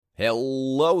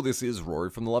Hello, this is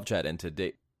Rory from the Love Chat, and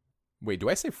today... Wait, do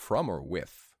I say from or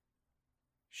with?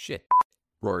 Shit.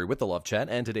 Rory with the Love Chat,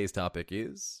 and today's topic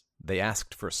is... They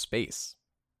asked for space.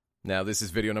 Now, this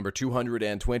is video number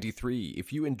 223.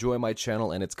 If you enjoy my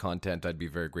channel and its content, I'd be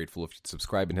very grateful if you'd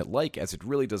subscribe and hit like, as it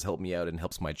really does help me out and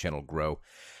helps my channel grow.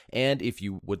 And if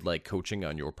you would like coaching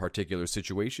on your particular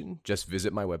situation, just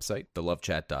visit my website,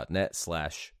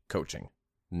 thelovechat.net/coaching.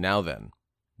 Now then,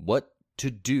 what to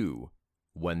do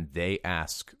when they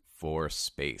ask for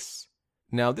space?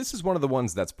 Now, this is one of the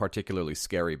ones that's particularly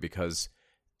scary because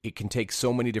it can take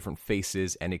so many different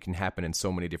faces and it can happen in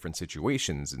so many different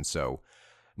situations. And so,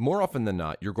 more often than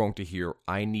not, you're going to hear,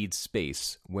 I need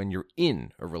space when you're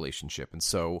in a relationship. And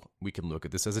so, we can look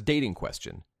at this as a dating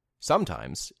question.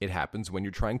 Sometimes it happens when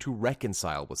you're trying to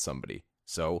reconcile with somebody.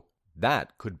 So,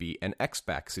 that could be an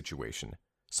X-back situation.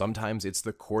 Sometimes it's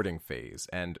the courting phase.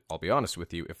 And I'll be honest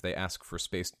with you, if they ask for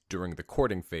space during the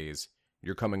courting phase,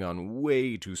 you're coming on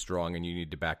way too strong and you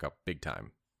need to back up big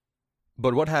time.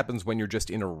 But what happens when you're just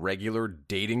in a regular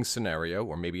dating scenario,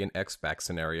 or maybe an X-back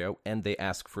scenario, and they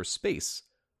ask for space?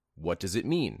 What does it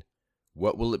mean?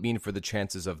 What will it mean for the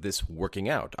chances of this working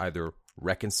out, either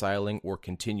reconciling or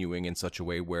continuing in such a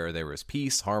way where there is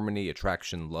peace, harmony,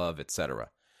 attraction, love, etc.?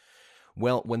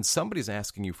 Well, when somebody's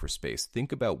asking you for space,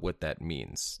 think about what that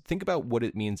means. Think about what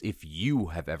it means if you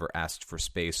have ever asked for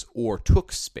space or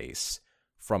took space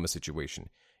from a situation.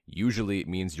 Usually it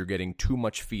means you're getting too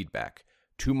much feedback.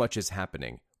 Too much is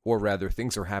happening, or rather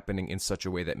things are happening in such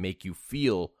a way that make you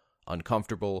feel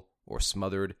uncomfortable or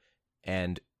smothered.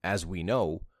 And as we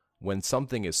know, when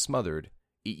something is smothered,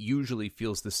 it usually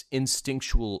feels this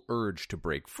instinctual urge to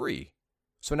break free.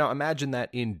 So now imagine that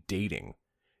in dating.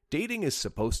 Dating is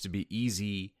supposed to be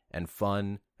easy and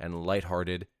fun and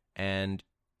lighthearted, and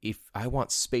if I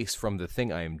want space from the thing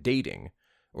I am dating,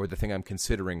 or the thing I'm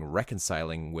considering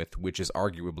reconciling with, which is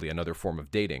arguably another form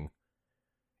of dating,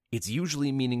 it's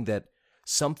usually meaning that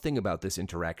something about this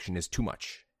interaction is too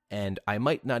much, and I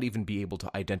might not even be able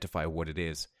to identify what it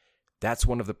is. That's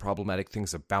one of the problematic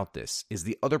things about this, is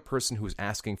the other person who's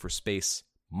asking for space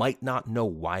might not know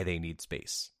why they need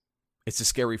space. It's a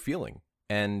scary feeling,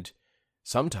 and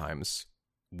sometimes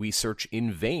we search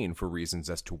in vain for reasons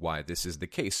as to why this is the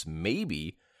case.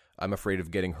 Maybe I'm afraid of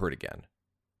getting hurt again.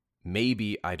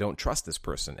 Maybe I don't trust this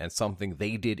person, and something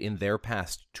they did in their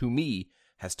past to me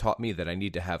has taught me that I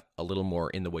need to have a little more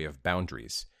in the way of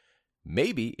boundaries.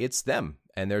 Maybe it's them,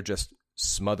 and they're just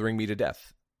smothering me to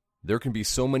death. There can be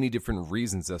so many different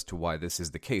reasons as to why this is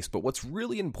the case, but what's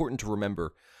really important to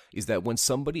remember is that when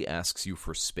somebody asks you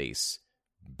for space,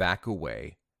 back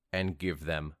away and give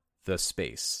them the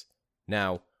space.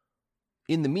 Now,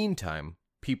 in the meantime,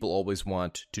 people always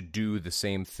want to do the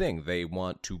same thing. They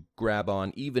want to grab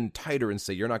on even tighter and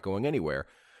say, you're not going anywhere.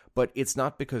 But it's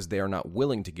not because they are not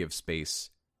willing to give space,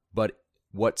 but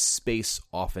what space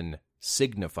often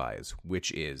signifies,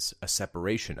 which is a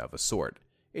separation of a sort.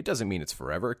 It doesn't mean it's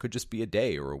forever. It could just be a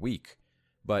day or a week.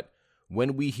 But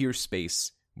when we hear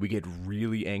space, we get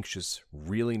really anxious,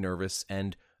 really nervous,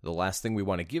 and the last thing we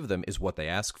want to give them is what they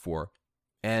ask for.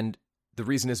 And the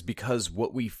reason is because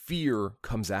what we fear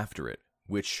comes after it,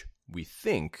 which we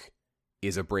think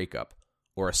is a breakup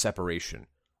or a separation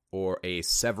or a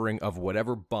severing of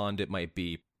whatever bond it might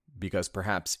be, because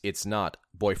perhaps it's not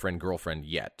boyfriend-girlfriend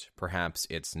yet. Perhaps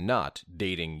it's not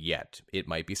dating yet. It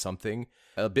might be something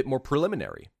a bit more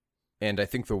preliminary. And I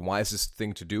think the wisest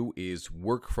thing to do is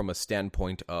work from a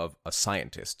standpoint of a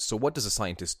scientist. So what does a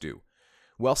scientist do?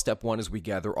 Well, step one is we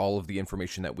gather all of the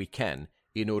information that we can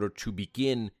in order to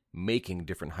begin making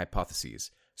different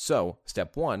hypotheses. So,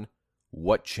 step one,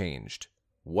 what changed?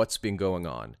 What's been going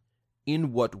on?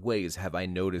 In what ways have I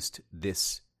noticed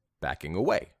this backing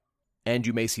away? And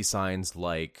you may see signs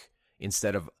like,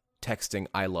 instead of texting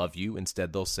I love you,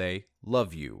 instead they'll say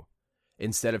love you.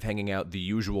 Instead of hanging out the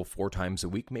usual 4 times a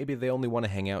week, maybe they only want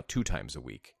to hang out 2 times a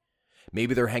week.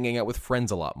 Maybe they're hanging out with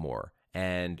friends a lot more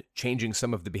and changing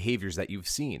some of the behaviors that you've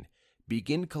seen.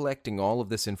 Begin collecting all of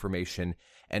this information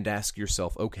and ask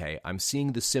yourself, okay, I'm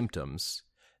seeing the symptoms.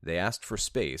 They asked for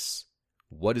space.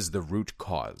 What is the root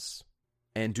cause?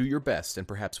 And do your best, and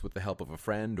perhaps with the help of a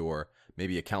friend or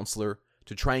maybe a counselor,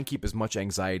 to try and keep as much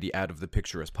anxiety out of the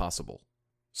picture as possible.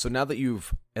 So now that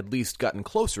you've at least gotten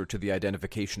closer to the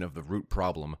identification of the root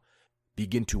problem,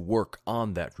 begin to work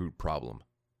on that root problem.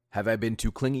 Have I been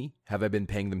too clingy? Have I been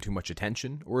paying them too much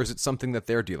attention? Or is it something that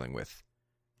they're dealing with?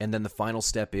 And then the final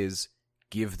step is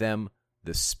give them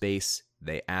the space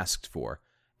they asked for,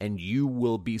 and you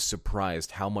will be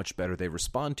surprised how much better they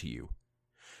respond to you.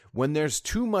 When there's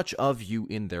too much of you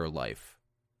in their life,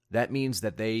 that means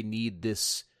that they need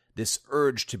this this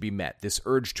urge to be met, this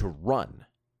urge to run.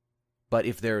 But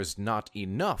if there's not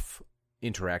enough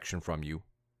interaction from you,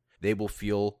 they will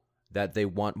feel that they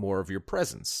want more of your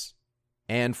presence.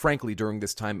 And frankly, during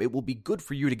this time, it will be good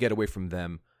for you to get away from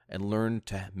them and learn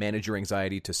to manage your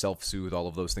anxiety, to self-soothe, all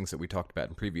of those things that we talked about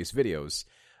in previous videos.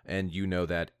 And you know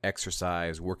that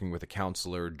exercise, working with a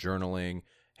counselor, journaling,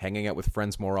 hanging out with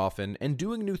friends more often, and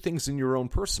doing new things in your own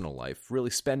personal life, really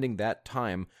spending that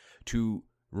time to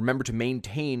remember to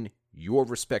maintain your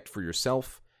respect for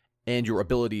yourself and your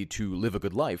ability to live a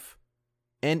good life.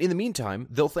 And in the meantime,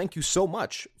 they'll thank you so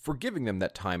much for giving them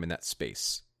that time and that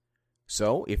space.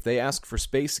 So, if they ask for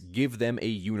space, give them a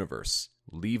universe.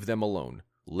 Leave them alone.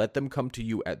 Let them come to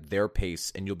you at their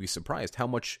pace, and you'll be surprised how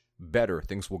much better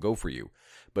things will go for you.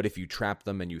 But if you trap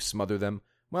them and you smother them,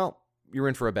 well, you're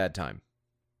in for a bad time.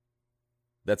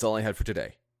 That's all I had for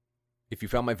today. If you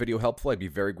found my video helpful, I'd be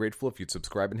very grateful if you'd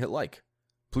subscribe and hit like.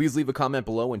 Please leave a comment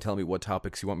below and tell me what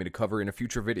topics you want me to cover in a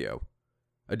future video.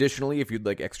 Additionally, if you'd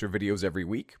like extra videos every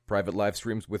week, private live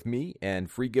streams with me, and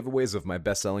free giveaways of my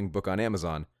best-selling book on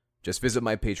Amazon, just visit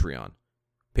my Patreon,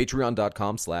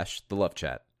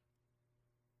 patreon.com/thelovechat.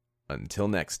 Until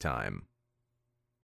next time.